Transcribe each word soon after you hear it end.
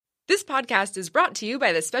This podcast is brought to you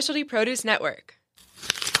by the Specialty Produce Network.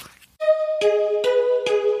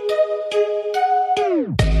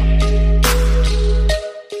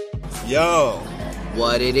 Yo.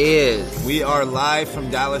 What it is. We are live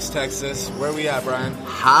from Dallas, Texas. Where we at, Brian?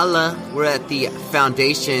 Holla. We're at the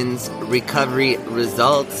Foundation's Recovery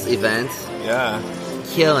Results event. Yeah.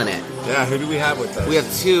 Killing it. Yeah, who do we have with us? We have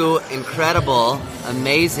two incredible,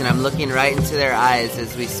 amazing, I'm looking right into their eyes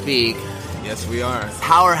as we speak. Yes, we are.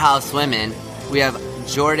 Powerhouse women. We have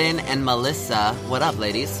Jordan and Melissa. What up,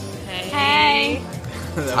 ladies? Hey.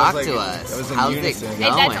 Talk to us. That was in How's unison. it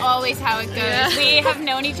going? That's always how it goes. Yeah. We have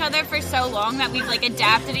known each other for so long that we've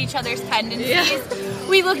adapted each other's tendencies. Yeah.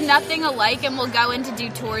 We look nothing alike, and we'll go in to do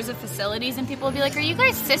tours of facilities, and people will be like, "Are you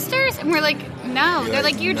guys sisters?" And we're like, "No." They're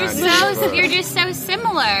like, "You're just so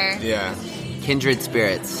similar." Yeah. Kindred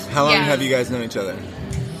spirits. How long have you guys known each other?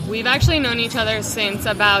 We've actually known each other since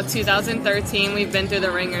about 2013. We've been through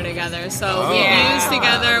the ringer together. So we've used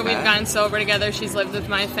together. Okay. We've gotten sober together. She's lived with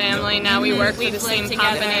my family. Now we work for the same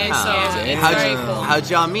company. So it's very cool. How'd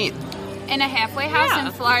y'all meet? In a halfway house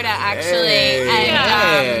in Florida, actually.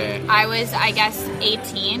 And I was,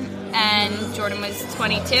 18. And Jordan was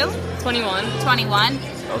 22? 21.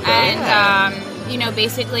 Okay. And,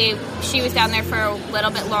 basically she was down there for a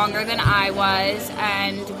little bit longer than I was.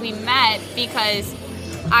 And we met because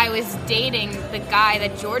I was dating the guy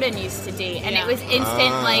that Jordan used to date, and it was instant,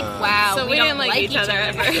 wow, so we didn't like each other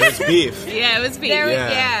ever. It was beef. Yeah, it was beef.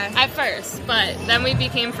 Yeah. At first, but then we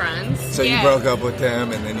became friends. So you broke up with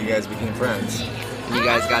him, and then you guys became friends. You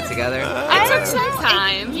guys got together? It took some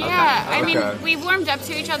time. Yeah, I mean, we warmed up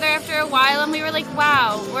to each other after a while, and we were like,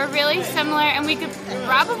 wow, we're really similar, and we could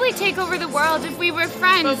probably take over the world if we were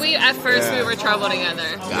friends. But at first, we were trouble together.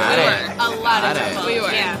 A lot of trouble. We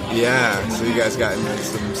were. Yeah, so you guys got into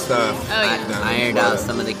some stuff. Oh, yeah. Ironed out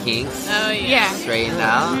some of the kinks. Oh, yeah. Straightened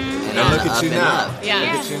out. And look at you now. Yeah. Look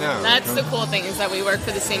at you now. That's the cool thing, is that we work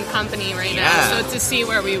for the same company right now. So to see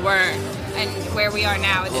where we were and where we are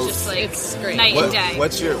now, it's just it's great. Night and day.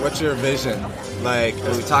 What's your vision?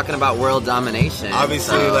 We're talking about world domination.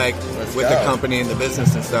 Obviously, with the company and the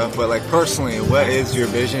business and stuff, but personally, what is your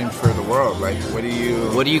vision for the world? What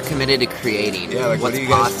are you committed to creating? Yeah, what's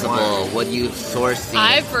possible? What are you sourcing?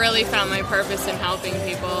 I've really found my purpose in helping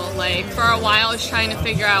people. For a while, I was trying to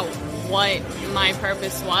figure out what my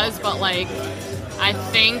purpose was, but I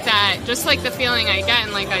think that just the feeling I get,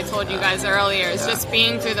 and I told you guys earlier, is just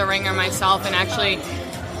being through the ringer myself and actually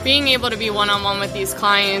being able to be one-on-one with these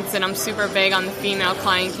clients. And I'm super big on the female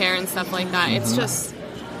client care and stuff like that. It's just,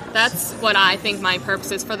 that's what I think my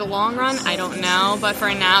purpose is for the long run. I don't know, but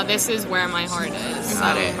for now, this is where my heart is.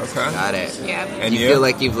 Got it. Okay. Got it. Yeah. And you feel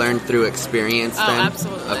like you've learned through experience then? Oh,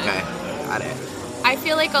 absolutely. Okay. Got it. I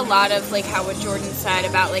feel a lot of how what Jordan said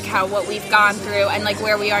about how what we've gone through and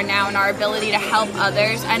where we are now and our ability to help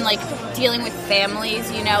others and dealing with families,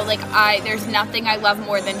 there's nothing I love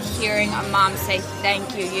more than hearing a mom say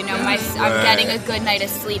thank you. I'm getting a good night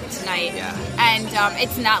of sleep tonight. Yeah. And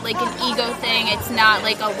it's not an ego thing. It's not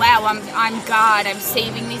wow, I'm God, I'm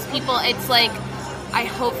saving these people. It's I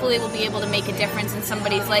hopefully will be able to make a difference in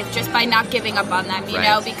somebody's life just by not giving up on them, you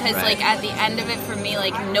know, because at the end of it for me,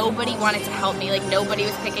 nobody wanted to help me, nobody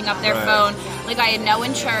was picking up their phone, I had no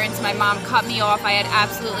insurance, my mom cut me off, I had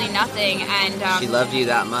absolutely nothing, and she loved you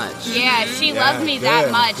that much. Yeah, she loved me that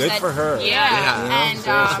much. Good for her. And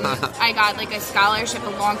I got a scholarship, a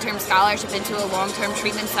long-term scholarship into a long-term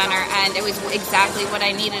treatment center, and it was exactly what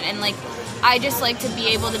I needed, and I just like to be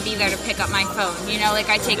able to be there to pick up my phone.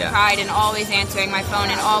 I take pride in always answering my phone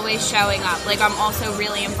and always showing up. I'm also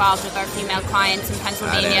really involved with our female clients in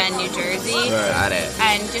Pennsylvania and New Jersey. Got it.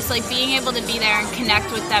 And just being able to be there and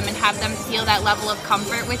connect with them and have them feel that level of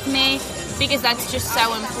comfort with me, because that's just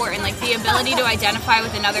so important. The ability to identify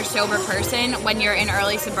with another sober person when you're in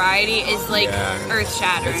early sobriety is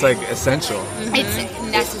earth-shattering. It's essential. Mm-hmm.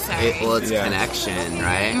 It's necessary. It's connection,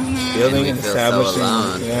 right? Mm-hmm. Building and establishing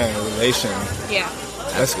relation. Yeah.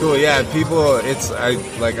 That's cool. Yeah, people,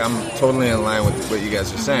 I'm totally in line with what you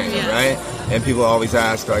guys are saying, right? And people always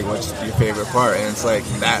ask, what's your favorite part? And it's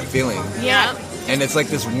that feeling. Yeah. And it's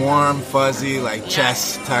this warm, fuzzy,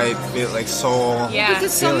 chest type, soul. Yeah.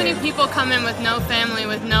 Because so many people come in with no family,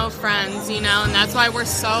 with no friends, and that's why we're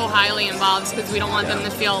so highly involved, because we don't want them to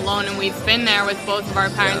feel alone, and we've been there with both of our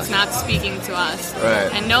parents not speaking to us.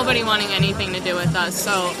 Right. And nobody wanting anything to do with us,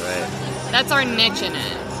 so that's our niche in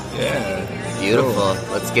it. Yeah. Beautiful.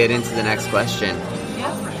 Cool. Let's get into the next question.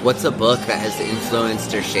 Yeah. What's a book that has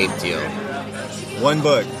influenced or shaped you? One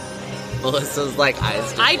book. Melissa's like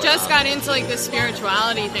eyes. I just got into like the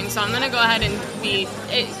spirituality thing, so I'm gonna go ahead and be.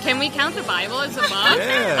 Can we count the Bible as a book?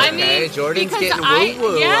 Yeah. I mean, Okay, Jordan's because getting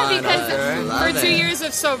woo-woo yeah, on because us. for Love 2 it. years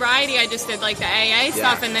of sobriety, I just did like the AA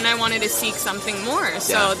stuff, and then I wanted to seek something more.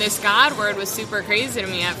 So this God word was super crazy to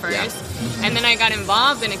me at first, and then I got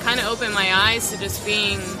involved, and it kind of opened my eyes to just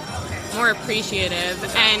being more appreciative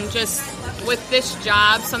and just. With this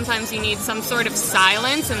job, sometimes you need some sort of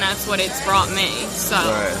silence, and that's what it's brought me. So,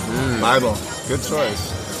 Right. Bible. Good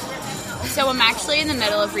choice. So I'm actually in the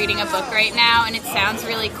middle of reading a book right now, and it sounds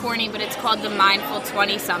really corny, but it's called The Mindful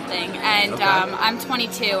 20-something. And I'm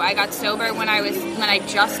 22. I got sober when I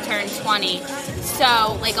just turned 20.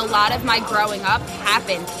 So like a lot of my growing up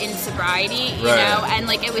happened in sobriety, you know, and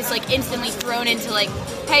like it was like instantly thrown into like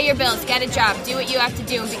pay your bills, get a job, do what you have to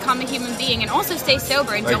do, and become a human being, and also stay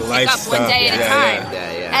sober and Like don't life pick up one stuff. day at a Yeah, time.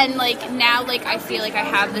 yeah. And like now, like I feel like I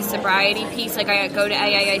have the sobriety piece. Like I go to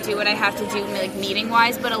AA, I do what I have to do, like meeting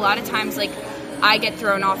wise. But a lot of times, like I get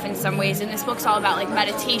thrown off in some ways. And this book's all about like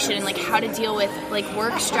meditation and like how to deal with like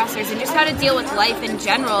work stressors and just how to deal with life in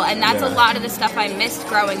general. And that's a lot of the stuff I missed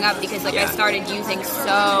growing up because like I started using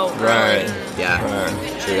so early. Right. Yeah.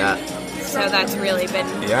 Right. True that. So that's really been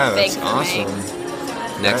Yeah, big that's for awesome.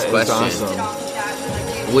 me. Next That is question.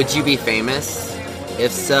 awesome. Would you be famous?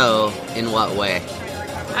 If so, in what way?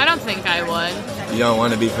 I don't think I would. You don't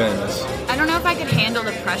want to be famous. I don't know if I could handle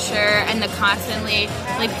the pressure and the constantly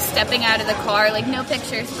like stepping out of the car, like no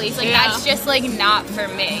pictures, please. Like that's just like not for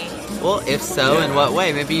me. Well, if so, in what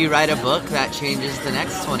way? Maybe you write a book that changes the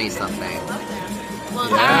next 20-something. Well,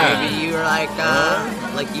 Yeah. Maybe you're like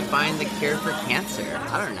you find the cure for cancer.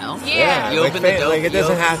 I don't know. Yeah. You like, open the dope. like it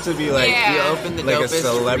doesn't have to be like Yeah. You open the like a dopest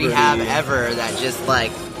celebrity. rehab ever that just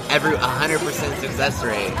like every 100% success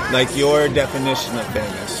rate. like your definition of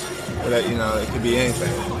famous. That it could be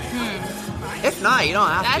anything. If not, you don't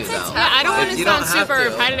have That's to a though. tough Yeah, I don't one. want to You don't sound have super to.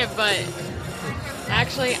 repetitive, but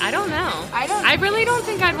actually, I don't know. I really don't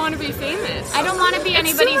think I'd want to be famous. I don't want to be It's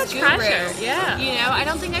anybody's too much guru. pressure. Yeah. You know, I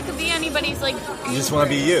don't think I could be anybody's like. You just want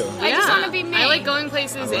to be you. I just want to be me. I like going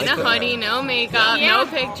places I like in a that. hoodie, no makeup, Yeah. no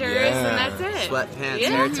pictures, Yeah. and that's it. Sweatpants, Yeah.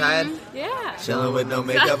 hair tied. Yeah. Chilling with no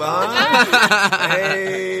makeup on.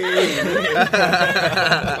 Hey.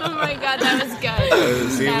 Oh my god, that was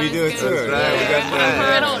good. See, That we was do it good. too. That's Yeah, right. we got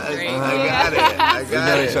that. I don't drink. I got it. I We've got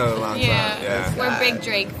known it. each other a long time. Yeah. Yeah. We're big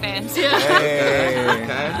Drake fans. Hey.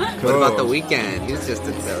 Okay. Cool. What about the weekend? He's just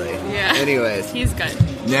in Philly. Yeah. Anyways, He's good.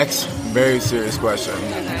 Next, very serious question.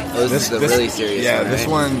 this is a really serious Yeah, one, this right?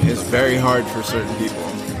 one is very hard for certain people.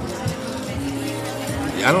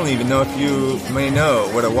 I don't even know if you may know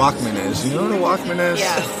what a Walkman is. You know what a Walkman is?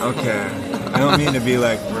 Yes. Okay. I don't mean to be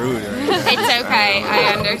like rude or anything. It's okay.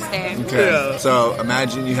 I understand. Okay. So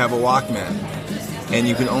imagine you have a Walkman and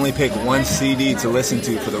you can only pick one CD to listen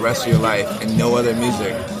to for the rest of your life and no other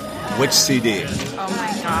music. Which CD? Oh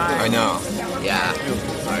my god. I know. Yeah.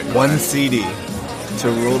 One CD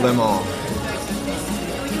to rule them all.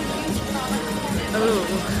 Ooh.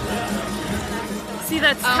 See,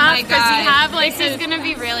 that's Oh tough my because god. you have like this is gonna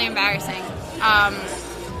be really embarrassing.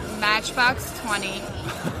 Matchbox 20.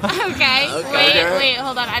 Okay. Wait,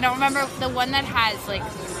 hold on. I don't remember the one that has like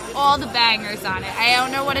all the bangers on it. I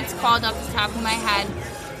don't know what it's called off the top of my head.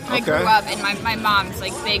 I Okay. grew up and my mom's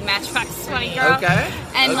like big Matchbox 20 girl. Okay.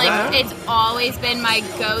 And like Okay. it's always been my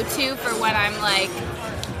go-to for when I'm like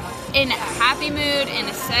in a happy mood, in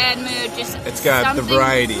a sad mood, just It's got something. the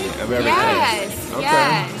variety of everything. Yes. Okay.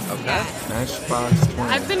 Yes. Okay. Yes. Matchbox 20.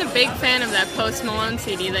 I've been a big fan of that Post Malone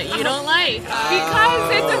CD that you don't like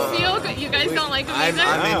because it's a feel good. You guys don't like it I'm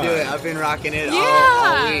either? into it. I've been rocking it all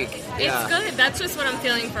Yeah. week. Yeah. It's good. That's just what I'm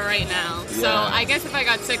feeling for right now. So Yeah. I guess if I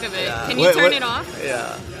got sick of it, Yeah. can you What- turn what- it off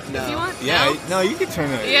Yeah. No. if you want? Yeah, No? no, you can turn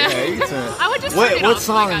it. Yeah. Yeah, you can turn it. I would just what, turn it what off.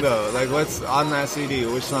 song Like, though? Like what's on that CD?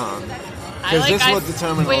 Which song? I Because like- this I- will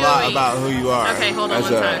determine wait, a lot wait. about who you are Okay, hold on as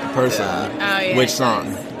one a time. person. Yeah. Oh, yeah, Which it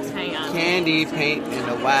song? does. Hang on. Candy paint and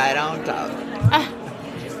the white on top.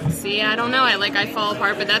 See, I don't know. I fall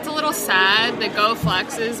apart, but that's a little sad. The Go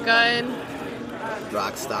Flex is good,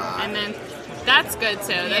 Rockstar. and then that's good too.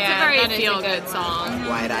 That's Yeah, a very that is a feel good good song.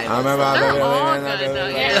 White eye. I remember. They're all good though.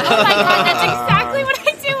 Yeah. Oh my god, that's exactly what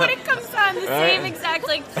I do when it comes on. The Right? same exact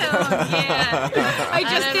like tone. Yeah. I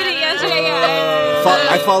just did it yesterday. Yeah.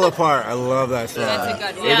 I Fall Apart. I love that song. That's a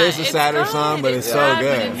good one. It is a it's sadder good. song, but it's so sad,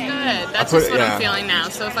 good. But it's good. That's put- just what yeah. I'm feeling now.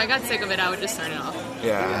 So if I got sick of it, I would just turn it off.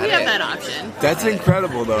 Yeah. We have that option. That's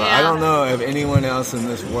incredible, though. Yeah. I don't know if anyone else in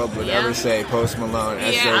this world would Yeah. ever say Post Malone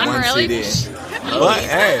as Yeah, their I'm one really- CD. But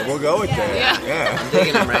hey, we'll go with that. Yeah. Yeah.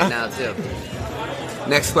 Digging them right now too.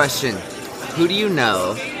 Next question: who do you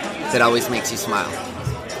know that always makes you smile?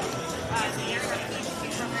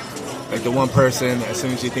 Like the one person, as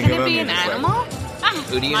soon as you think Can of it him, be you're an just like, animal?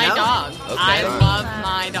 Who do you My know? dog. Okay. I love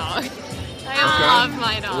my dog. I love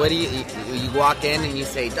my dog. What do you walk in and you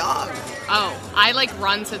say dog? Oh, I like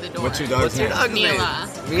run to the door. What's your dog's What's your name? dog's name? Mila.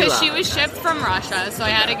 Mila. Because she was shipped from Russia, so I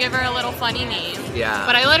had to give her a little funny name. Yeah.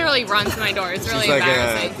 But I literally run to my door. It's really She's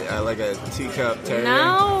embarrassing. like a teacup terrier.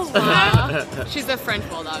 No. She's a French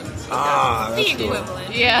bulldog. Ah, The that's cool.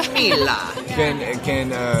 equivalent. Yeah. Mila. Can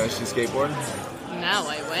she skateboard? No,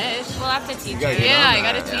 I wish. We'll have to teach gotta her. get Yeah, on I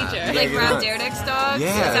gotta that. teach her. You Like gotta get Brown on. Daredix dogs? Yeah.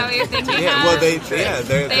 Is that what you're thinking? Yeah, well,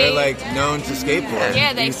 they're They- like known to skateboard.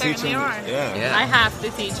 Yeah, they You teach certainly them- are. Yeah. Yeah. I have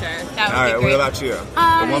to teach her. That would All be right, great. what about you?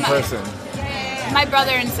 The one person. My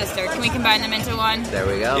brother and sister. Can we combine them into one? There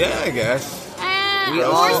we go. Yeah, I guess. We More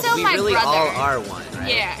all, so we my really brother. all are one,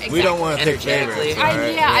 right? Yeah, exactly. We don't want to pick Energetically. favorites. all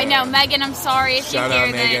right? I know. Megan, I'm sorry if Shout you hear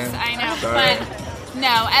out, this. Megan. I know. Sorry. But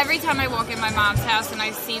no, every time I walk in my mom's house and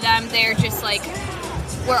I see them, they're just like,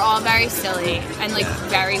 we're all very silly and like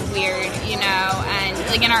very weird, you know, and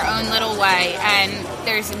like in our own little way. And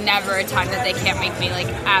there's never a time that they can't make me like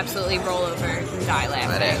absolutely roll over and die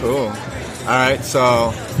laughing. Cool. All right,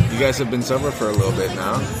 so you guys have been sober for a little bit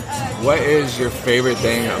now. What is your favorite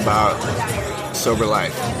thing about sober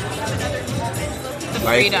life? The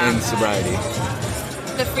Life freedom. in sobriety.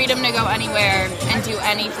 The freedom to go anywhere and do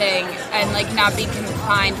anything and like not be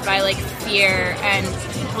confined by like fear and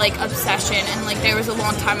like obsession. And like there was a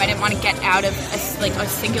long time I didn't want to get out of a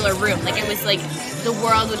singular room. Like it was like the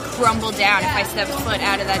world would crumble down if I stepped foot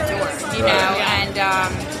out of that door, you know. Right.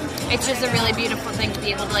 And it's just a really beautiful thing to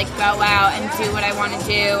be able to like go out and do what I want to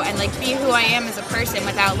do and like be who I am as a person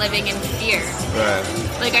without living in fear. Right.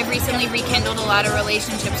 Like I've recently rekindled a lot of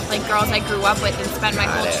relationships with like girls I grew up with and spent my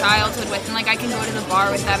whole childhood with, and like I can go to the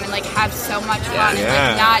bar with them and like have so much fun and Yeah.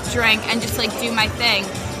 like not drink and just like do my thing,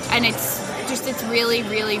 and it's really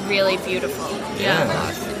really really beautiful.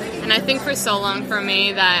 Yeah. And I think for so long for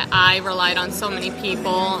me that I relied on so many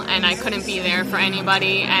people and I couldn't be there for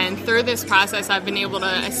anybody. And through this process, I've been able to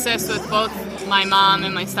assist with both my mom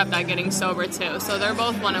and my stepdad getting sober too. So they're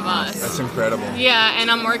both one of us. That's incredible. Yeah,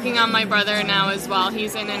 and I'm working on my brother now as well.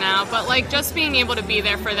 He's in and out. But like just being able to be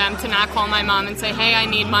there for them, to not call my mom and say, hey, I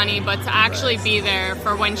need money, but to actually be there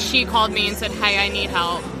for when she called me and said, hey, I need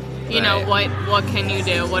help. You know, what can you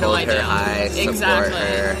do? What Hold do I do? her high, support Exactly.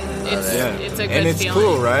 her. Love it. Yeah. It's a good and it's feeling.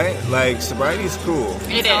 cool, right? Like sobriety is cool.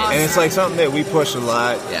 It is. And it's like something that we push a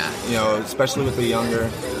lot. Yeah. You know, especially with the younger.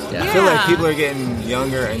 Yeah. I feel like Yeah. people are getting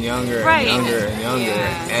younger and younger Right. and younger and younger.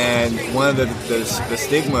 Yeah. And one of the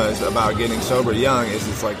stigmas about getting sober young is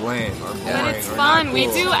it's like lame or boring. But it's or fun. not We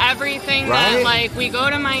cool. do everything Right? that, like, we go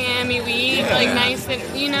to Miami, we eat, Yeah. like, nice, and,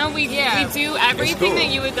 you know, we do everything cool. that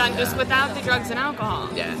you would done just without the drugs and alcohol.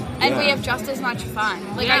 Yeah. And we Yeah. have just as much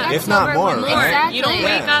fun. Like Yeah. I got If not sober more, when- right? Exactly. You don't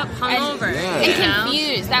wake up hungover. Yeah. and you know?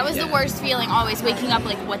 confused. That was the worst feeling. Always waking up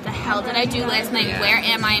like, what the hell did I do last night? Yeah. Where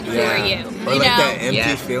am I? And who Yeah. are you? Or You like know? that empty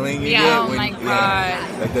Yeah. feeling you Yeah. get Oh when my God.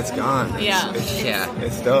 like that's gone. Yeah. Yeah.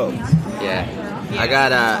 It's dope. Yeah. I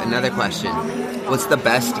got another question. What's the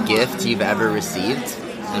best gift you've ever received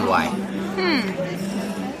and why?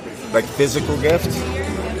 Like physical gifts.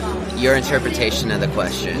 Your interpretation of the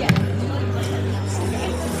question.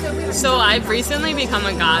 So I've recently become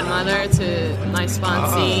a godmother to my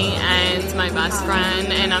sponsee and my best friend,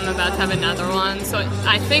 and I'm about to have another one. So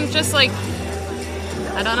I think just like,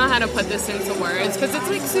 I don't know how to put this into words because it's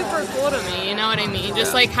like super cool to me, you know what I mean?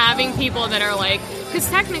 Just like having people that are like, because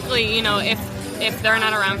technically, you know, if they're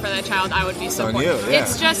not around for that child, I would be on supportive. you, yeah.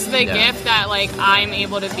 It's just the gift that like I'm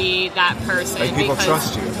able to be that person. Like people because,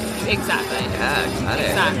 trust you. Exactly. Yeah, got it.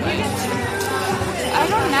 Exactly. I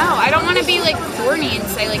don't know. I don't want to be like corny and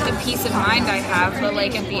say like the peace of mind I have, but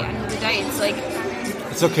like at the end of the day, it's like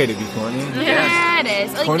It's okay to be corny. yeah, it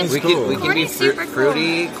is. Like Corny's the cool. We can be Corny's super cool.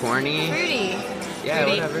 fruity, corny. fruity. Yeah,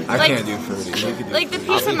 Fruity. whatever. I Like- can't do fruity. You can do Like the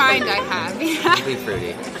fruity. peace of mind I have. You be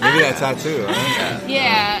fruity. Maybe that tattoo, right?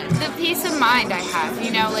 Yeah, the peace of mind I have,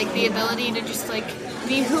 you know, like the ability to just like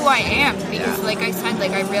be who I am, because like I said,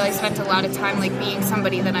 like I really spent a lot of time like being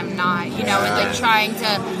somebody that I'm not, you know, and like trying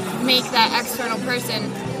to make that external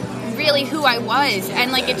person really who I was.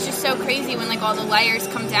 And like it's just so crazy when like all the layers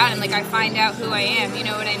come down and like I find out who I am, you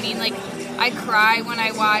know what I mean? Like I cry when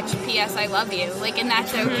I watch P.S. I Love You, like, and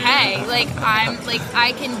that's okay. Like I'm like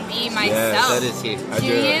I can be myself. That is huge. I Do do.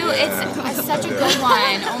 you? Yeah. It's such a good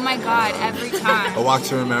one. Oh my god, every time. A Walk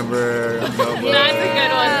to Remember. Notebook. That's a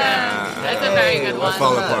good one. Yeah. That's a very good I one.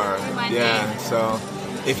 Fall Apart. Wendy. Yeah. So,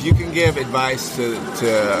 if you can give advice to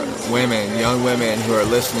women, young women who are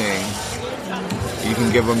listening, you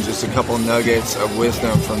can give them just a couple nuggets of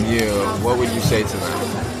wisdom from you. What would you say to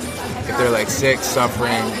them? If they're like sick,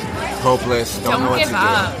 suffering, hopeless, don't know Don't what give to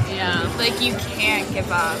up. do. Yeah. Like, you can't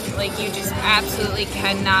give up. Like, you just absolutely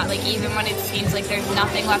cannot. Like, even when it seems like there's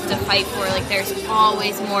nothing left to fight for, like, there's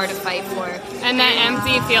always more to fight for. And that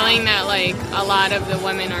empty feeling that, like, a lot of the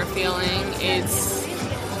women are feeling is,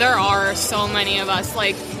 there are so many of us,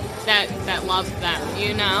 like, that love them,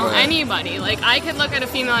 you know? Right. Anybody. Like, I could look at a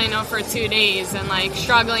female I know for 2 days and, like,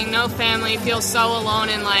 struggling, no family, feel so alone,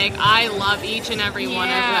 and, like, I love each and every one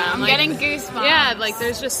of them. I'm like, getting goosebumps. Yeah, like,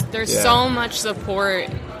 there's so much support,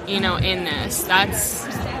 you know, in this. That's...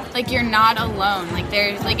 Like, you're not alone. Like,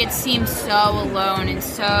 there's, like, it seems so alone and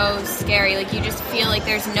so scary. Like, you just feel like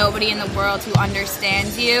there's nobody in the world who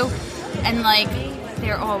understands you. And, like,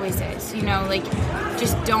 there always is, you know? Like,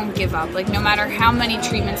 just don't give up. Like, no matter how many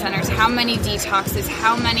treatment centers, how many detoxes,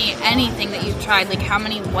 anything that you've tried, like, how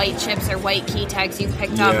many white chips or white key tags you've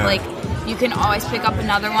picked up, like, you can always pick up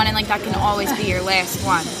another one, and, like, that can always be your last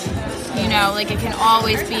one. You know, like, it can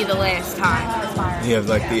always be the last time. You have,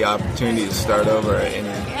 like, the opportunity to start over at any...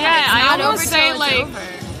 Yeah, I almost say, till like, it's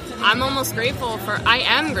over. I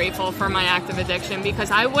am grateful for my active addiction, because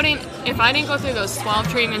if I didn't go through those 12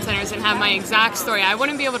 treatment centers and have my exact story, I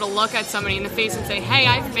wouldn't be able to look at somebody in the face and say, hey,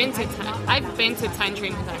 I've been to 10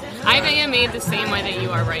 treatment centers. I am made the same way that you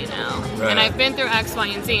are right now. Right. And I've been through X, Y,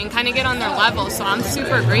 and Z, and kind of get on their level, so I'm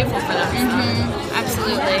super grateful for that stuff.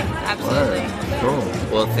 Absolutely. Cool.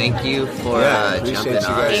 Well, thank you for Appreciate jumping you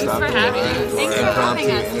guys on. Thanks stopping for having by us. for Thanks for impromptu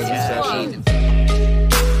having us. interview Yeah. session.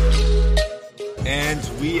 And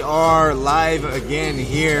we are live again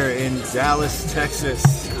here in Dallas,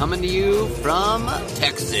 Texas. Coming to you from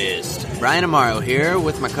Texas. Brian Amaro here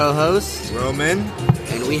with my co-host. Roman.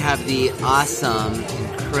 And we have the awesome,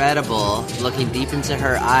 incredible, looking deep into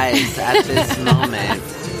her eyes at this moment,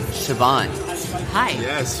 Siobhan. Hi.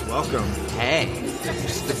 Yes, welcome. Hey.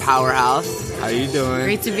 She's the powerhouse. How you doing?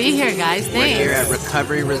 Great to be here, guys. We're Thanks. here at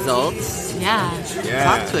Recovery Results. Yeah. Yeah.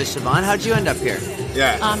 Talk to us, Siobhan. How'd you end up here?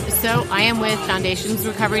 Yeah. So I am with Foundations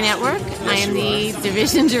Recovery Network. I am you the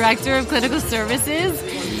Division Director of Clinical Services.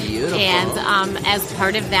 Beautiful. And as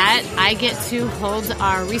part of that, I get to hold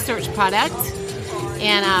our research product.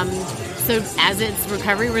 And so as it's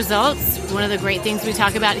Recovery Results, one of the great things we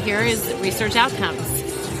talk about here is research outcomes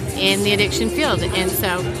in the addiction field. And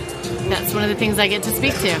so that's one of the things I get to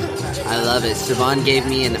speak to. I love it. Siobhan gave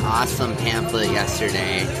me an awesome pamphlet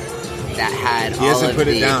yesterday that had He hasn't put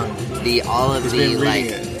it down. He's been reading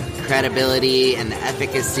it. credibility and the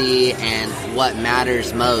efficacy and what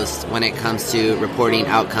matters most when it comes to reporting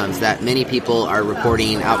outcomes. That many people are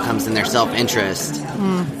reporting outcomes in their self-interest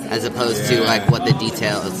as opposed to like what the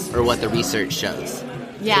details or what the research shows.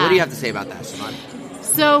 Yeah. So what do you have to say about that, Siobhan?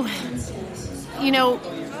 So, you know,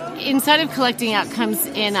 inside of collecting outcomes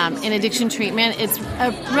in addiction treatment, it's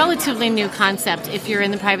a relatively new concept if you're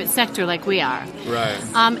in the private sector like we are. Right.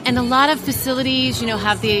 And a lot of facilities, you know,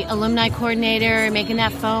 have the alumni coordinator making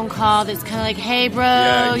that phone call that's kind of like, hey, bro,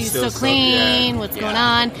 Yeah, you you still so clean, yeah. what's going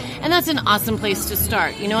on? And that's an awesome place to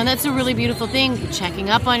start, you know, and that's a really beautiful thing,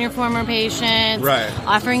 checking up on your former patients, Right.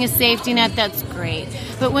 offering a safety net, that's great.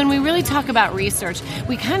 But when we really talk about research,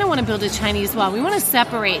 we kind of want to build a Chinese wall. We want to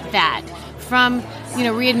separate that from, you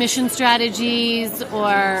know, readmission strategies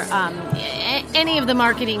or any of the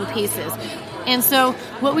marketing pieces. And so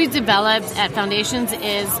what we've developed at Foundations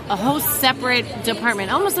is a whole separate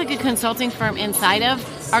department, almost like a consulting firm inside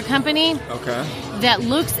of our company Okay. that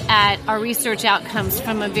looks at our research outcomes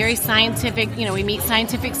from a very scientific, you know, we meet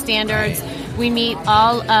scientific standards. We meet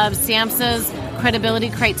all of SAMHSA's credibility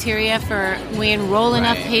criteria for we enroll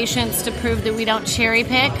enough patients to prove that we don't cherry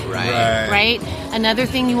pick. Right? Another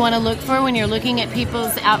thing you want to look for when you're looking at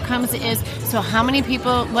people's outcomes is, so how many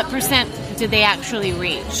people, what percent did they actually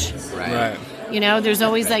reach? Right. You know, there's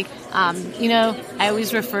always like, you know, I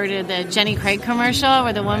always refer to the Jenny Craig commercial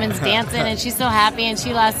where the woman's dancing and she's so happy and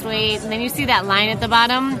she lost weight. And then you see that line at the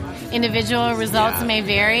bottom, individual results may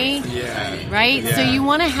vary. Yeah. Right? Yeah. So you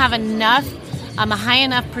want to have enough, a high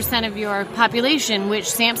enough percent of your population, which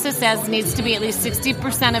SAMHSA says needs to be at least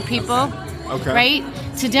 60% of people, right?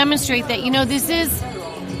 To demonstrate that, you know, this is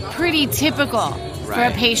pretty typical for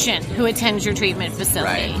a patient who attends your treatment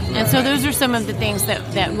facility. And so those are some of the things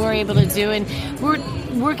that we're able to do. And we're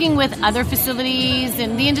working with other facilities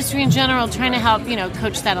and the industry in general, trying to help, you know,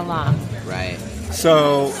 coach that along. Right.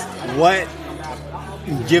 So what,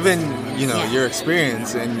 given, you know, your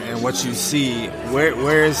experience and what you see,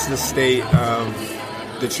 where is the state of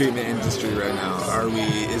the treatment industry right now?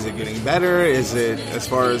 Is it getting better? Is it as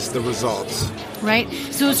far as the results? Right.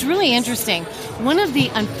 So it's really interesting. One of the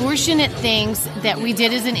unfortunate things that we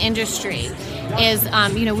did as an industry is,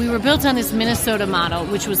 you know, we were built on this Minnesota model,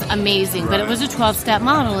 which was amazing, but it was a 12-step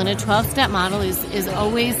model, and a 12-step model is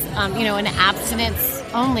always, you know, an abstinence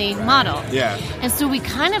only model. Yeah. And so we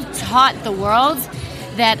kind of taught the world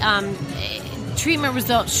that treatment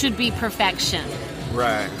results should be perfection.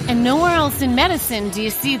 Right. And nowhere else in medicine do you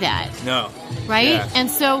see that. No. Right? Yeah. And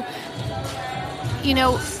so,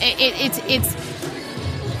 it's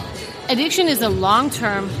addiction is a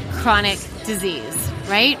long-term chronic disease,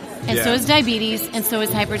 right? And so is diabetes, and so is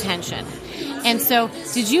hypertension. And so,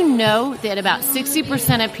 did you know that about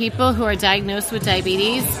 60% of people who are diagnosed with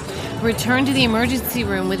diabetes return to the emergency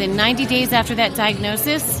room within 90 days after that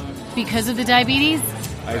diagnosis because of the diabetes?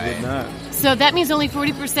 I did not. So that means only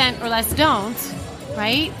 40% or less don't,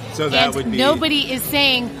 right? So that and would be... nobody is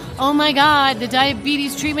saying, oh my God, the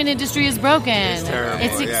diabetes treatment industry is broken. It's terrible,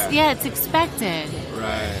 it's expected.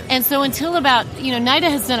 Right. And so until about, NIDA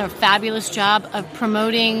has done a fabulous job of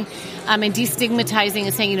promoting and destigmatizing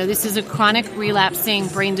and saying, this is a chronic relapsing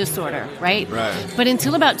brain disorder, right? Right. But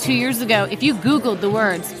until about 2 years ago, if you Googled the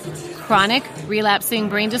words chronic relapsing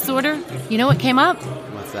brain disorder, you know what came up?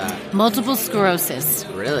 What's that? Multiple sclerosis.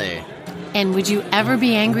 Really? And would you ever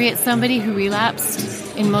be angry at somebody who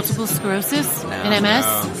relapsed in multiple sclerosis and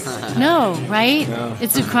MS? No, right? No.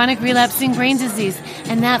 It's a chronic relapsing brain disease.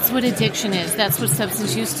 And that's what addiction is. That's what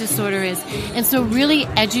substance use disorder is. And so really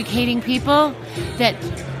educating people that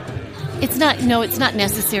it's not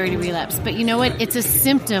necessary to relapse. But you know what? It's a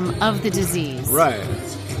symptom of the disease. Right.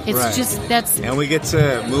 It's just that's... And we get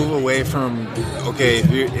to move away from,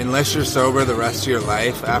 unless you're sober the rest of your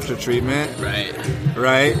life after treatment. Right.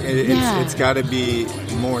 Right? It's got to be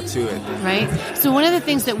more to it. Right. So one of the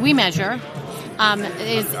things that we measure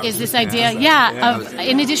is this idea, of,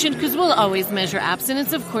 in addition, because we'll always measure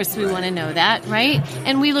abstinence, of course we want to know that, right?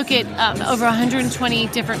 And we look at over 120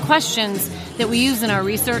 different questions that we use in our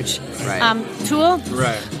research tool.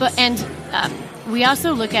 Right. We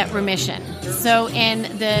also look at remission. So in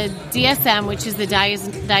the DSM, which is the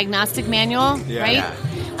Diagnostic Manual,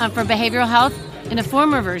 for behavioral health, in a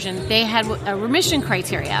former version, they had a remission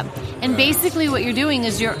criteria. And basically what you're doing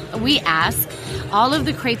is we ask all of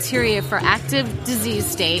the criteria for active disease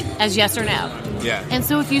state as yes or no. Yeah. And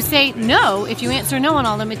so if you say no, if you answer no on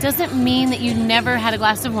all of them, it doesn't mean that you never had a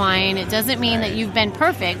glass of wine. It doesn't mean that you've been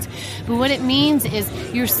perfect. But what it means is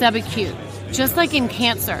you're subacute. Just like in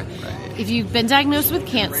cancer. If you've been diagnosed with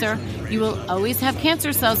cancer, you will always have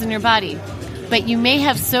cancer cells in your body. But you may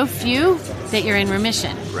have so few that you're in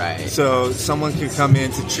remission. Right. So someone could come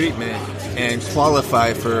into treatment and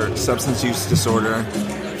qualify for substance use disorder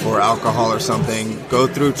or alcohol or something, go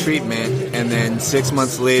through treatment, and then 6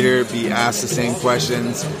 months later be asked the same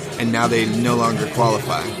questions, and now they no longer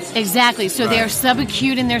qualify. Exactly. So they are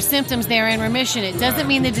subacute in their symptoms. They are in remission. It doesn't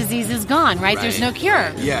mean the disease is gone, right? There's no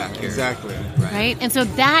cure. Yeah, exactly. Right? And so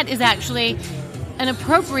that is actually an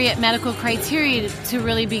appropriate medical criteria to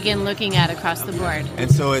really begin looking at across the board.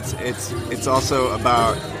 And so it's also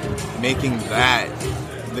about making that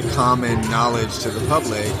the common knowledge to the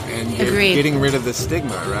public and getting rid of the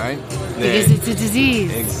stigma, right? Because it's a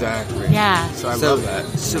disease. Exactly. Yeah. So I love that.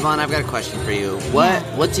 Siobhan, I've got a question for you.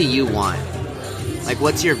 What do you want? Like,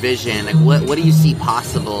 what's your vision? Like, what do you see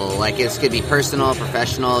possible? Like, this could be personal,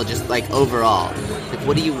 professional, just like overall. Like,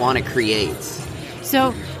 what do you want to create?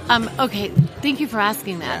 So, okay, thank you for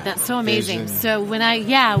asking that. Yeah. That's so amazing. Vision. So when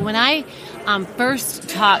I first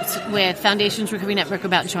talked with Foundations Recovery Network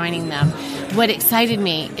about joining them, what excited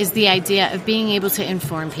me is the idea of being able to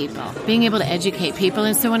inform people, being able to educate people.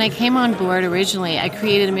 And so when I came on board originally, I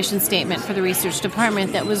created a mission statement for the research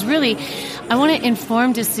department that was really, I want to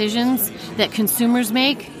inform decisions that consumers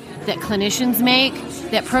make, that clinicians make,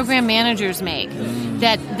 that program managers make,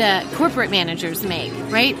 that the corporate managers make,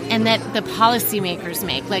 right? And that the policymakers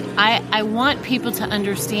make. Like, I want people to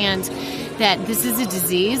understand that this is a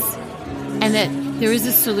disease and that there is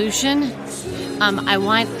a solution. I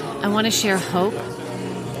want to share hope,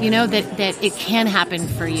 that it can happen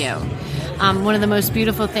for you. One of the most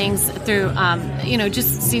beautiful things through,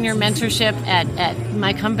 just senior mentorship at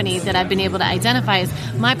my company that I've been able to identify is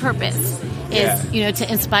my purpose is,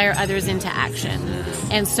 to inspire others into action.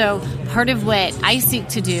 And so part of what I seek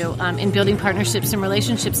to do in building partnerships and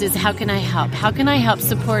relationships is how can I help? How can I help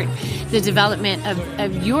support the development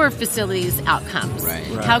of your facility's outcomes? Right.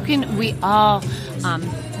 How can we all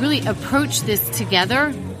really approach this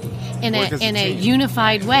together in a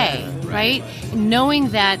unified way, right? Knowing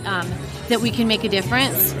that that we can make a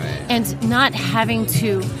difference and not having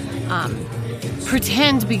to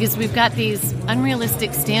pretend because we've got these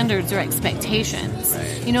unrealistic standards or expectations.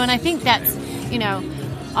 Right. And I think that's,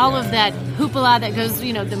 all of that hoopla that goes,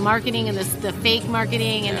 the marketing and the fake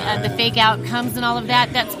marketing and the fake outcomes and all of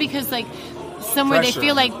that. That's because somewhere pressure. They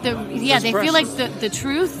feel like the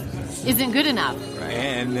truth isn't good enough. Right.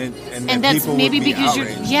 And then that's people maybe would be because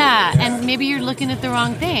outraged. and maybe you're looking at the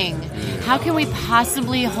wrong thing. How can we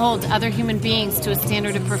possibly hold other human beings to a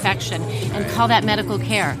standard of perfection and call that medical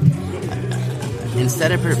care?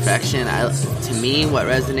 Instead of perfection, to me, what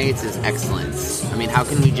resonates is excellence. I mean, how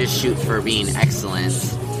can we just shoot for being excellent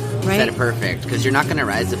instead of perfect? Because you're not going to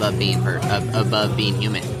rise above being above being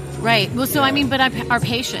human. Right. Well, so I mean, but our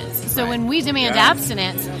patience. So when we demand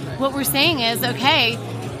abstinence, what we're saying is, okay,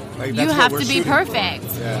 you have to be perfect,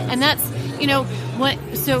 and that's what.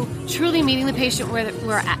 So truly meeting the patient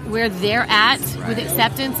where they're at with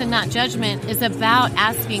acceptance and not judgment is about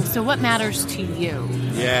asking. So what matters to you?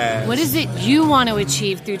 Yeah. What is it you want to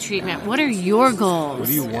achieve through treatment? What are your goals? What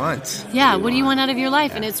do you want? Yeah. What do you want out of your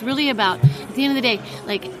life? And it's really about, at the end of the day,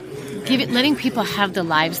 like letting people have the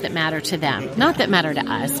lives that matter to them, not that matter to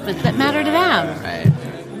us, but that matter to them. Right.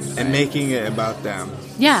 And making it about them.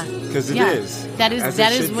 Yeah. Because it is. That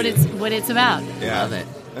is what it's about. Yeah. Love it.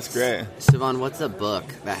 That's great. Siobhan, what's a book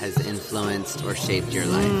that has influenced or shaped your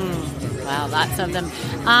life? Wow, lots of them.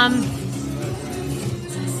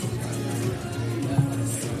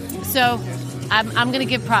 So I'm going to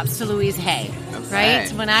give props to Louise Hay, right?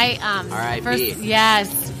 When I R.I.P. first,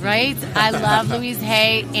 yes, right? I love Louise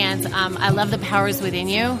Hay, and I love The Power is Within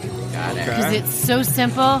You. Got it. Because it's so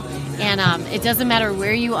simple, and it doesn't matter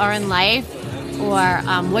where you are in life or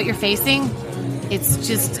what you're facing. It's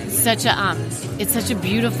just such a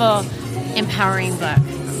beautiful, empowering book.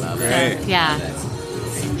 Great. So, yeah.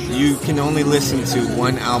 You can only listen to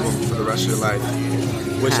one album for the rest of your life.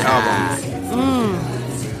 Which album?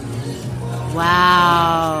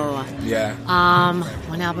 Wow. Yeah.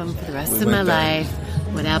 One album for the rest of my life.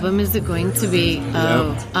 What album is it going to be?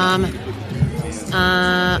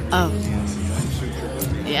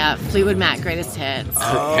 Yeah, Fleetwood Mac, Greatest Hits.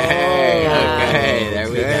 Okay, there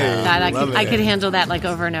we go. God, I could handle that like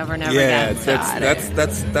over and over and over again. Yeah,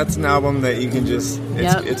 that's an album that you can just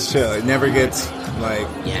it's chill. It never gets like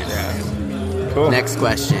Cool. Next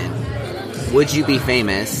question. Would you be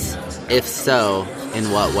famous? If so, in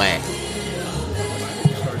what way?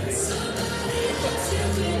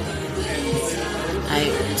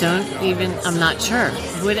 I'm not sure.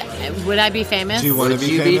 Would I be famous? Do you want to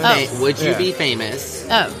be famous? Would you be famous?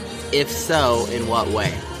 Oh. If so, in what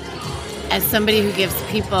way? As somebody who gives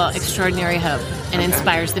people extraordinary hope and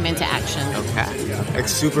inspires them into action. Okay. Like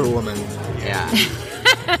Superwoman. Yeah.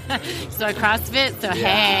 So I CrossFit, so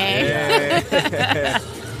hey. Yeah.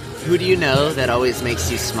 Who do you know that always makes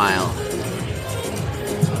you smile?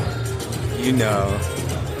 You know.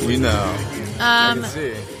 I can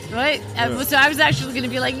see. Right? So I was actually going to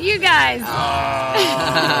be like, you guys.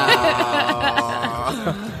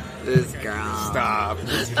 This girl. Stop.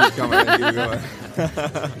 Just keep coming. Keep going.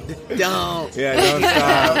 Don't. Yeah, don't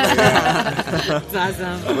stop. Yeah. That's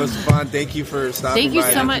awesome. It was fun. Thank you for stopping Thank you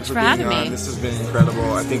by. so much for having me. This has been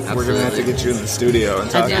incredible. I think we're going to have to get you in the studio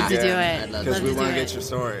and talk I'd love to again. do it. I'd love Because we to want do to it. get your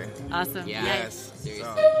story. Awesome. Yes. Seriously. So.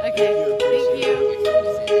 Okay. Thank you.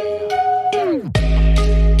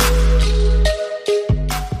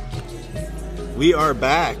 We are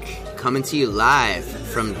back. Coming to you live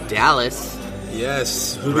from Dallas.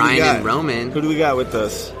 Yes. Who do Ryan we got? and Roman. Who do we got with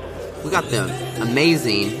us? We got the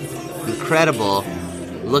amazing, incredible,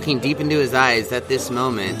 looking deep into his eyes at this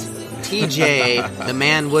moment, TJ, the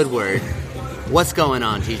man Woodward. What's going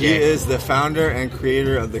on, TJ? He is the founder and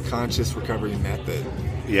creator of the Conscious Recovery Method.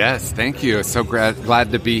 Yes, thank you. So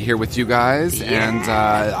glad to be here with you guys. Yeah. And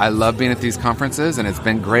I love being at these conferences, and it's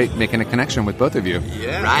been great making a connection with both of you.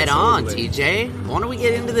 Yeah. Right on, absolutely. TJ. Why don't we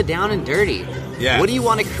get into the down and dirty? Yeah. What do you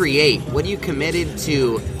want to create? What are you committed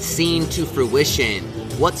to seeing to fruition?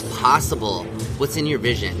 What's possible? What's in your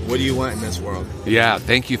vision? What do you want in this world? Yeah,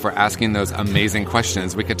 thank you for asking those amazing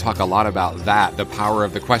questions. We could talk a lot about that, the power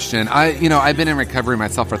of the question. I've been in recovery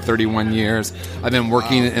myself for 31 years. I've been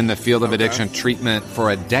working in the field of addiction treatment for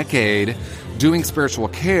a decade, doing spiritual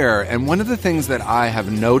care. And one of the things that I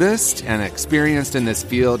have noticed and experienced in this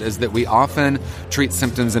field is that we often treat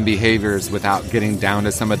symptoms and behaviors without getting down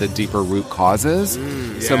to some of the deeper root causes.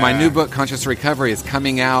 So my new book, Conscious Recovery, is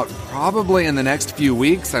coming out probably in the next few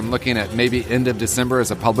weeks. I'm looking at maybe end of December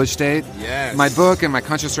as a publish date. Yes. My book and my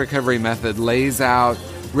Conscious Recovery Method lays out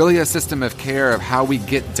really a system of care of how we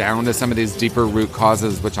get down to some of these deeper root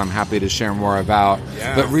causes, which I'm happy to share more about.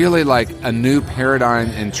 Yeah. But really like a new paradigm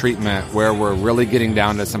in treatment where we're really getting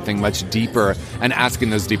down to something much deeper and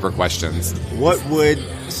asking those deeper questions. What would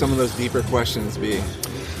some of those deeper questions be?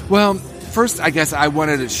 Well, first, I guess I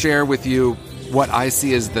wanted to share with you what I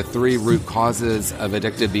see as the 3 root causes of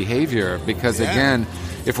addictive behavior. Because again,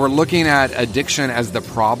 if we're looking at addiction as the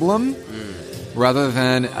problem, rather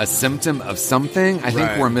than a symptom of something, I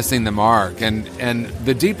think we're missing the mark. And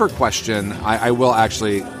the deeper question, I will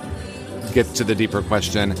actually get to the deeper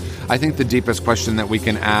question. I think the deepest question that we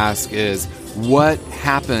can ask is, what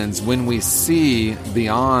happens when we see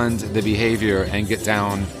beyond the behavior and get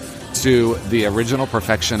down to the original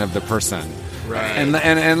perfection of the person? Right.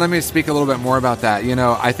 And let me speak a little bit more about that.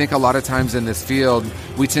 I think a lot of times in this field,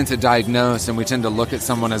 we tend to diagnose and we tend to look at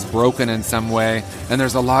someone as broken in some way. And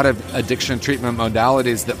there's a lot of addiction treatment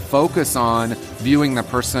modalities that focus on viewing the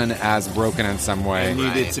person as broken in some way. And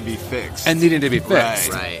needed to be fixed. And needing to be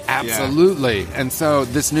fixed. Right. Absolutely. Yeah. And so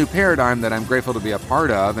this new paradigm that I'm grateful to be a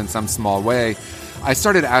part of in some small way, I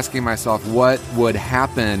started asking myself what would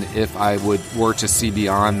happen if I were to see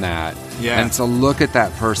beyond that, and to look at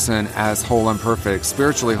that person as whole and perfect,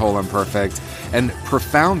 spiritually whole and perfect. And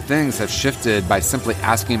profound things have shifted by simply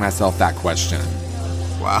asking myself that question.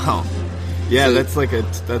 Wow. Yeah, so,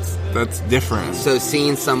 that's different. So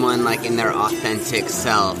seeing someone like in their authentic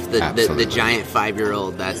self, the giant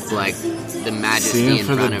 5-year-old that's like the majesty in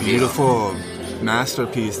front of you. Beautiful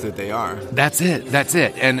masterpiece that they are. That's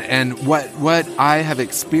it. And what I have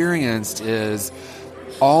experienced is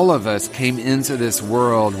all of us came into this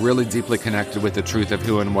world really deeply connected with the truth of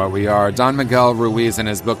who and what we are. Don Miguel Ruiz, in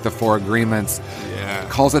his book The Four Agreements,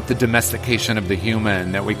 calls it the domestication of the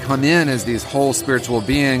human, that we come in as these whole spiritual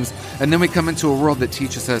beings, and then we come into a world that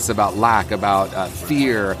teaches us about lack, about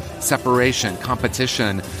fear, separation,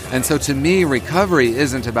 competition. And so to me, recovery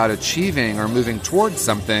isn't about achieving or moving towards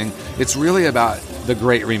something. It's really about the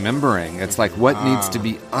great remembering. It's like what needs to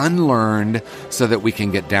be unlearned so that we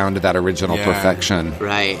can get down to that original perfection.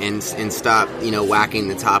 Right, and stop, whacking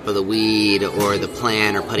the top of the weed or the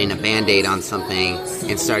plant or putting a Band-Aid on something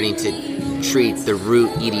and starting to treat the root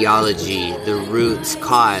etiology, the root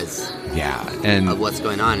cause of what's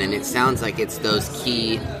going on. And it sounds like it's those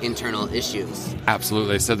key internal issues.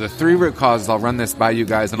 Absolutely. So the 3 root causes, I'll run this by you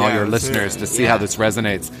guys and all your listeners to see how this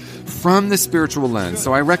resonates from the spiritual lens.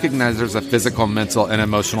 So I recognize there's a physical, mental, and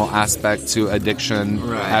emotional aspect to addiction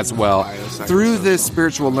as well. Through this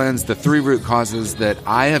spiritual lens, the 3 root causes that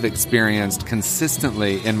I have experienced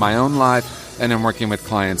consistently in my own life and in working with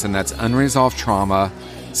clients, and that's unresolved trauma,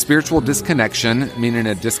 spiritual disconnection, meaning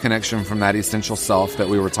a disconnection from that essential self that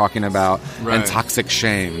we were talking about, and toxic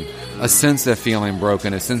shame, a sense of feeling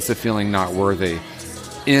broken, a sense of feeling not worthy.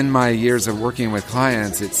 In my years of working with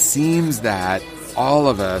clients, it seems that all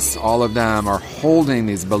of them are holding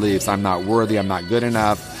these beliefs. I'm not worthy, I'm not good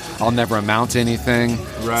enough, I'll never amount to anything.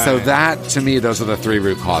 So that, to me, those are the 3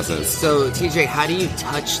 root causes. So, TJ, how do you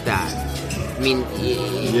touch that? I mean,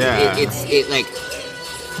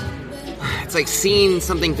 it's like seeing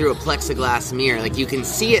something through a plexiglass mirror. Like, you can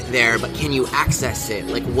see it there, but can you access it?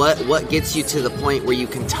 Like, what gets you to the point where you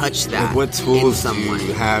can touch that? Like, what tools do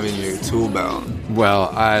you have in your tool belt? Well,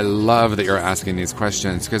 I love that you're asking these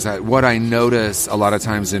questions, because what I notice a lot of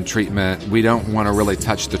times in treatment, we don't want to really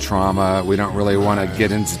touch the trauma. We don't really want to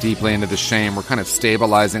get deeply into the shame. We're kind of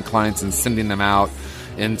stabilizing clients and sending them out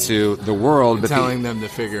into the world, but telling them to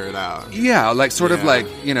figure it out. Yeah, like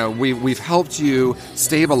we've helped you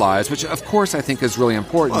stabilize, which of course I think is really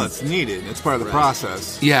important. Well, it's needed. It's part of the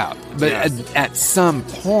process. Yeah, but at some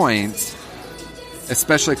point,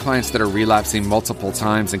 especially clients that are relapsing multiple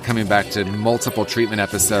times and coming back to multiple treatment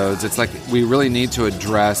episodes, it's like we really need to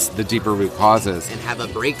address the deeper root causes. And have a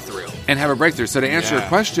breakthrough. So to answer your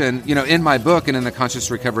question, in my book and in the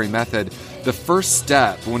Conscious Recovery Method, the first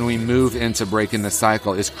step when we move into breaking the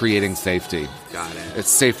cycle is creating safety. Got it. It's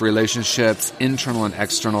safe relationships, internal and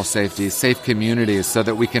external safety, safe communities, so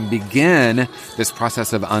that we can begin this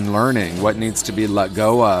process of unlearning what needs to be let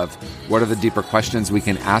go of. What are the deeper questions we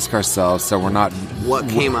can ask ourselves so we're not... What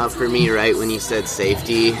came up for me, right, when you said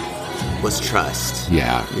safety was trust.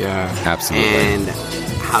 Yeah, absolutely. And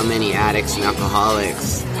how many addicts and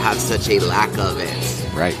alcoholics have such a lack of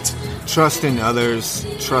it. Right. Trust in others,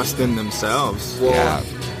 trust in themselves.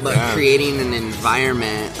 But creating an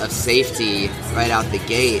environment of safety right out the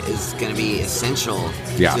gate is going to be essential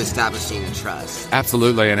to establishing the trust.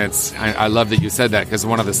 Absolutely, and I love that you said that, because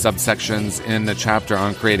one of the subsections in the chapter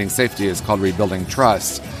on creating safety is called Rebuilding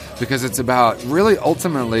Trust, because it's about really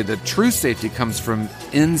ultimately the true safety comes from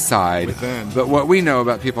inside. Within. But what we know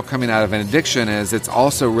about people coming out of an addiction is it's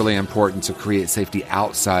also really important to create safety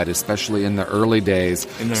outside, especially in the early days.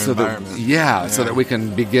 In their environment. So that we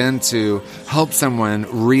can begin to help someone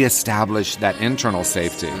reestablish that internal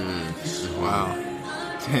safety. Wow.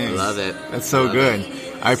 Dang. I love it. That's so good.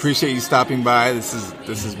 I appreciate you stopping by. This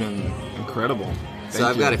has been incredible. So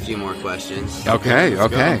I've got a few more questions. Okay.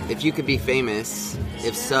 If you could be famous,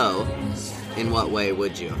 if so, in what way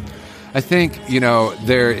would you? I think,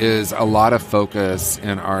 there is a lot of focus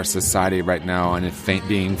in our society right now on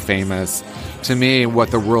being famous. To me,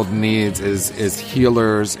 what the world needs is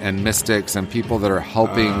healers and mystics and people that are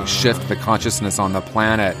helping shift the consciousness on the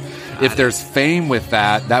planet. If there's fame with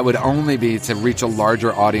that, that would only be to reach a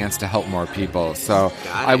larger audience to help more people. So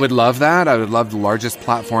I would love that. I would love the largest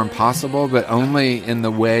platform possible, but only in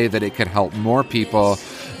the way that it could help more people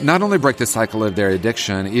not only break the cycle of their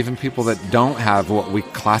addiction, even people that don't have what we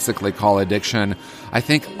classically call addiction. I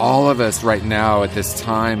think all of us right now at this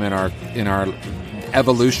time in our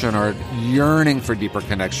evolution are yearning for deeper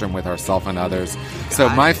connection with ourselves and others. So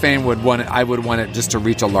my fame I would want it just to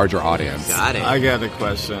reach a larger audience. Got it. I got a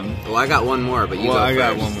question. Well, I got one more, but you go first. I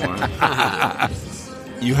got one more.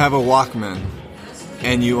 You have a Walkman,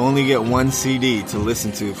 and you only get one CD to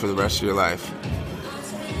listen to for the rest of your life.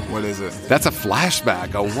 What is it? That's a flashback,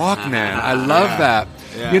 a Walkman. I love that.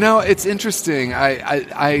 Yeah. It's interesting.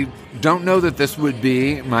 I don't know that this would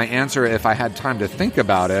be my answer if I had time to think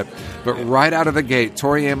about it, but right out of the gate,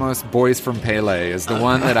 Tori Amos' Boys from Pele is the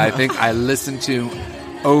one that I think I listen to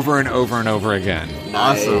over and over and over again.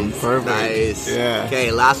 Nice. Awesome. Perfect. Nice. Yeah.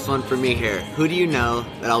 Okay, last one for me here. Who do you know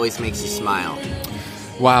that always makes you smile?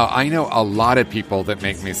 Wow, I know a lot of people that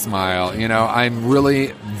make me smile. I'm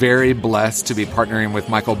really very blessed to be partnering with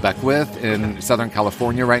Michael Beckwith in Southern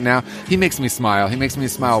California right now. He makes me smile. He makes me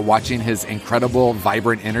smile watching his incredible,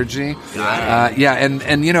 vibrant energy.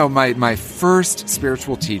 My first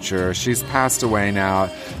spiritual teacher, she's passed away now.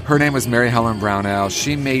 Her name was Mary Helen Brownell.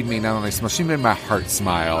 She made me not only smile, she made my heart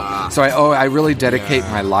smile. So I really dedicate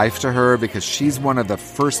my life to her because she's one of the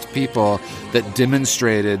first people that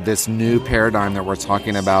demonstrated this new paradigm that we're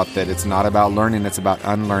talking about, that it's not about learning, it's about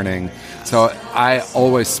unlearning. So I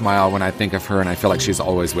always smile when I think of her, and I feel like she's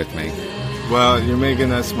always with me. Well, you're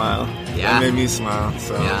making us smile. Yeah. You made me smile.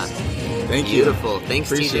 So thank you. Beautiful.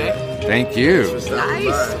 Thanks, Appreciate TJ. it. Thank you.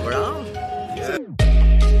 Nice, bro.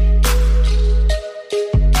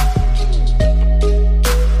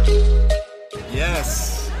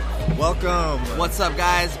 Yes. Welcome. What's up,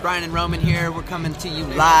 guys? Brian and Roman here. We're coming to you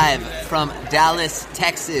live from Dallas,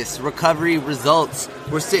 Texas. Recovery Results.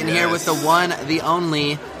 We're sitting here with the one, the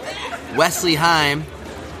only, Wesley Heim,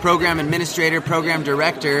 Program Administrator, Program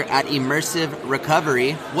Director at Immersive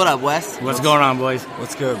Recovery. What up, Wes? What's going on, boys?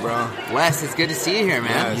 What's good, bro? Wes, it's good to see you here,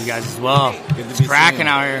 man. Yes. You guys as well. Good to It's be cracking seeing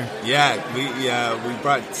out here. Yeah, we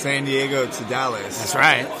brought San Diego to Dallas. That's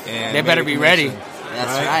right. And They better made a be ready. connection.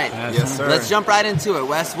 That's right. Yes, sir. Let's jump right into it,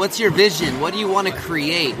 Wes. What's your vision? What do you want to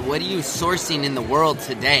create? What are you sourcing in the world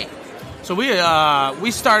today? So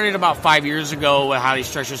we started about 5 years ago with highly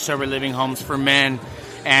structured sober living homes for men,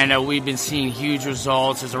 and we've been seeing huge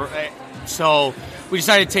results. So we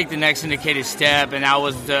decided to take the next indicated step, and that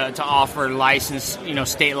was to offer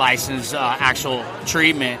state licensed actual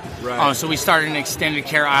treatment. Right. So we started an extended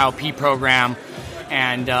care ILP program.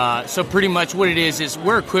 And so pretty much what it is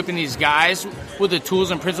we're equipping these guys with the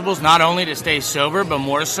tools and principles not only to stay sober, but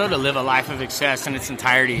more so to live a life of success in its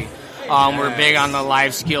entirety. We're big on the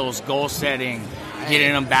life skills, goal setting,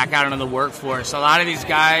 getting them back out into the workforce. A lot of these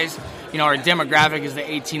guys, our demographic is the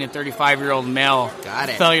 18 to 35-year-old male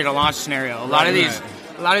failure to launch scenario. A lot of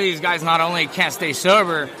these guys not only can't stay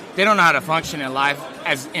sober, they don't know how to function in life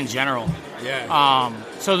as in general. Yeah.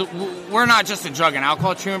 So we're not just a drug and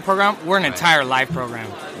alcohol treatment program. We're an entire life program.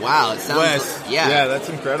 Wow. It sounds Wes, yeah, that's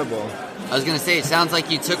incredible. I was going to say, it sounds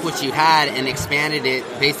like you took what you had and expanded it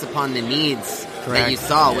based upon the needs that you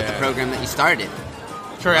saw with the program that you started.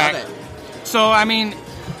 Correct. Love it. So,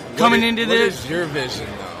 coming into this... What is your vision,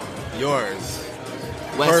 though? Yours.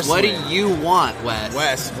 Wes, Personally. what do you want, Wes?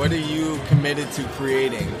 Wes, what are you committed to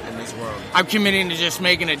creating in this world? I'm committing to just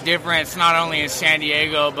making a difference, not only in San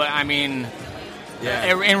Diego, but in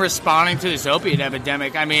responding to this opiate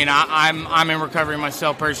epidemic. I'm in recovery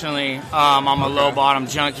myself personally. I'm a low bottom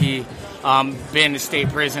junkie. Been to state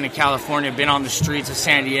prison in California. Been on the streets of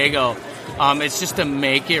San Diego. It's just to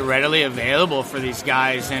make it readily available for these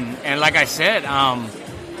guys, and like I said,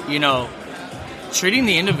 treating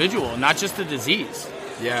the individual, not just the disease.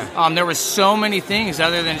 Yeah. There were so many things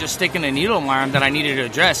other than just sticking a needle in my arm that I needed to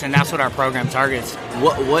address, and that's what our program targets.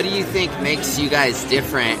 What do you think makes you guys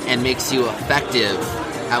different and makes you effective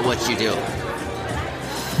at what you do?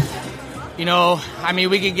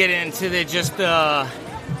 We could get into the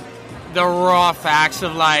raw facts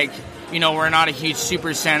of we're not a huge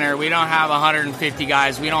super center. We don't have 150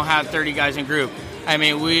 guys. We don't have 30 guys in group.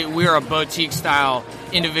 We are a boutique style,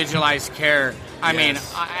 individualized care.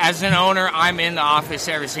 As an owner, I'm in the office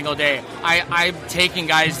every single day. I'm taking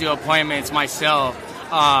guys to appointments myself.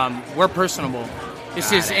 We're personable.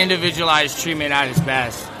 This is individualized treatment at its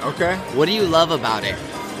best. Okay. What do you love about it?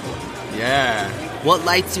 Yeah. What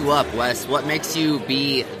lights you up, Wes? What makes you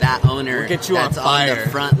be that owner Get you that's on the fire.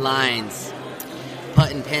 front lines,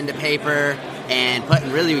 putting pen to paper and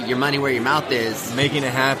putting really your money where your mouth is, Making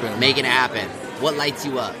it happen. making it happen? What lights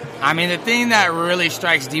you up? I mean, the thing that really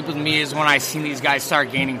strikes deep with me is when I see these guys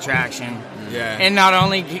start gaining traction. Yeah. And not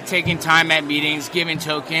only taking time at meetings, giving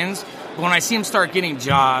tokens, but when I see them start getting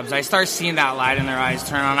jobs, I start seeing that light in their eyes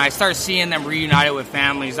turn on. I start seeing them reunited with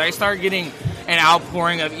families. I start getting an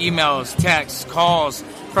outpouring of emails, texts, calls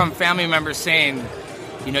from family members saying,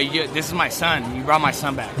 you know, this is my son. You brought my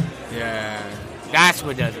son back. Yeah. That's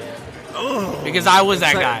what does it. Because I was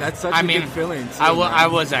that guy. That's such a good feeling, too, I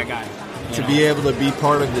man. was that guy. To be able to be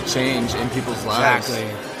part of the change in people's lives.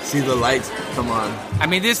 Exactly. See the lights come on. I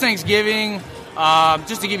mean, this Thanksgiving,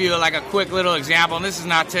 just to give you like a quick little example, and this is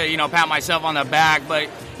not to, you know, pat myself on the back, but,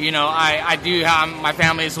 you know, I do have, my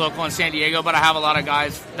family is local in San Diego, but I have a lot of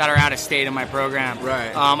guys that are out of state in my program.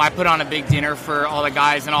 Right. I put on a big dinner for all the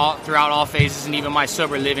guys and throughout all phases, and even my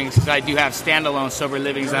sober livings, because I do have standalone sober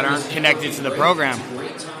livings that aren't connected to the program.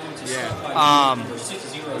 Yeah.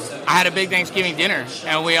 I had a big Thanksgiving dinner,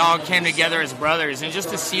 and we all came together as brothers. And just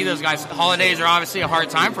to see those guys, holidays are obviously a hard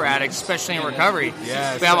time for addicts, especially in recovery.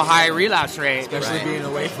 Yeah, we have a high relapse rate. Especially being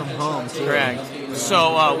away from home, too. Correct.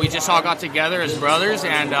 So we just all got together as brothers,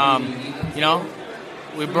 and, you know,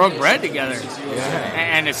 we broke bread together.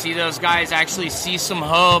 Yeah. And to see those guys actually see some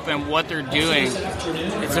hope and what they're doing,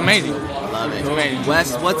 it's amazing. Love it. It's amazing.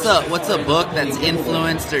 Wes, what's a book that's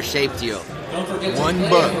influenced or shaped you? One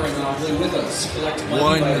book.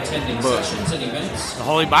 One book. The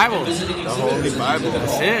Holy Bible. The Holy Bible.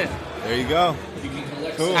 That's it. There you go.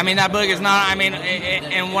 Cool. I mean, that book is not, I mean,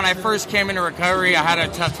 and when I first came into recovery, I had a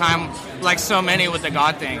tough time, like so many, with the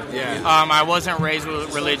God thing. Yeah. I wasn't raised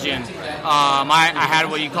with religion. I had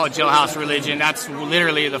what you call jailhouse religion. That's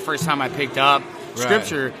literally the first time I picked up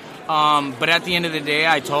Scripture. But at the end of the day,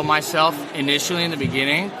 I told myself initially in the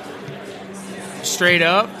beginning, straight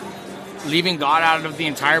up, leaving God out of the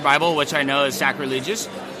entire Bible, which I know is sacrilegious,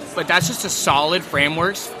 but that's just a solid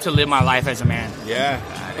framework to live my life as a man. Yeah.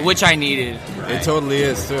 Which I needed. It totally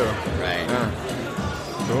is, too. Right.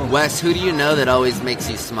 Yeah. Cool. Wes, who do you know that always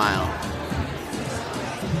makes you smile?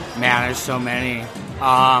 Man, there's so many.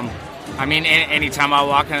 I mean, anytime I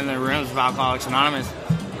walk into the rooms of Alcoholics Anonymous,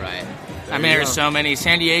 Right. I mean, there's so many.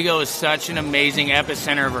 San Diego is such an amazing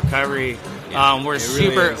epicenter of recovery.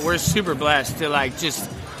 We're super blessed to like just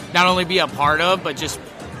not only be a part of, but just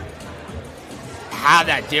have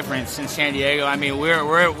that difference in San Diego. I mean,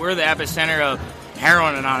 we're the epicenter of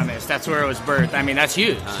Heroin Anonymous. That's where it was birthed. I mean, that's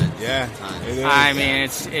huge. Yeah. It is. I mean,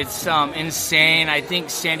 it's insane. I think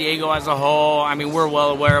San Diego as a whole, I mean, we're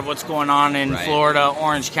well aware of what's going on in Florida,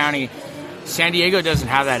 Orange County. San Diego doesn't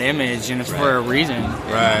have that image, and it's for a reason.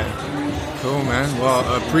 Right. Cool, man.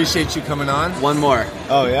 Well, appreciate you coming on. One more.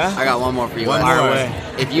 Oh, yeah? I got one more for you. One Wes.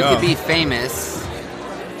 more. If you could be famous,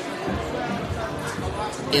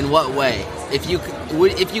 in what way? If you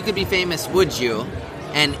could be famous, would you?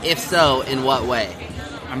 And if so, in what way?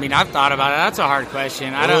 I mean, I've thought about it. That's a hard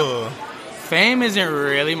question. Fame isn't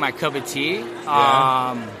really my cup of tea.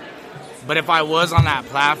 Yeah. But if I was on that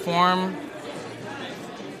platform,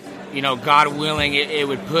 you know, God willing, it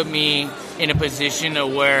would put me in a position to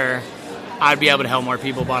where I'd be able to help more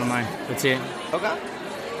people, bottom line. That's it. Okay.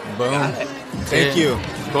 Boom. Thank you.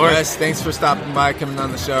 Of course. Wes, thanks for stopping by, coming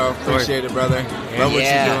on the show. Appreciate it, brother. Love what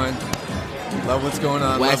you're doing. Love what's going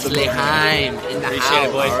on. Wesley Heim in the Appreciate house.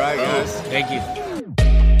 it, boys. All right, guys. Thank you.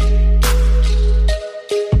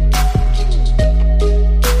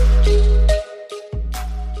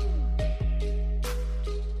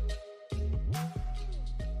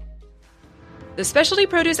 The Specialty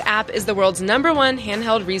Produce app is the world's #1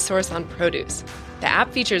 handheld resource on produce. The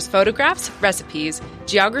app features photographs, recipes,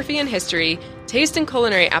 geography and history, taste and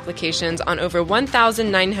culinary applications on over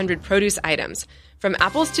 1,900 produce items. From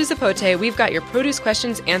apples to zapote, we've got your produce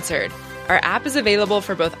questions answered. Our app is available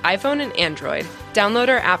for both iPhone and Android. Download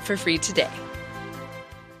our app for free today.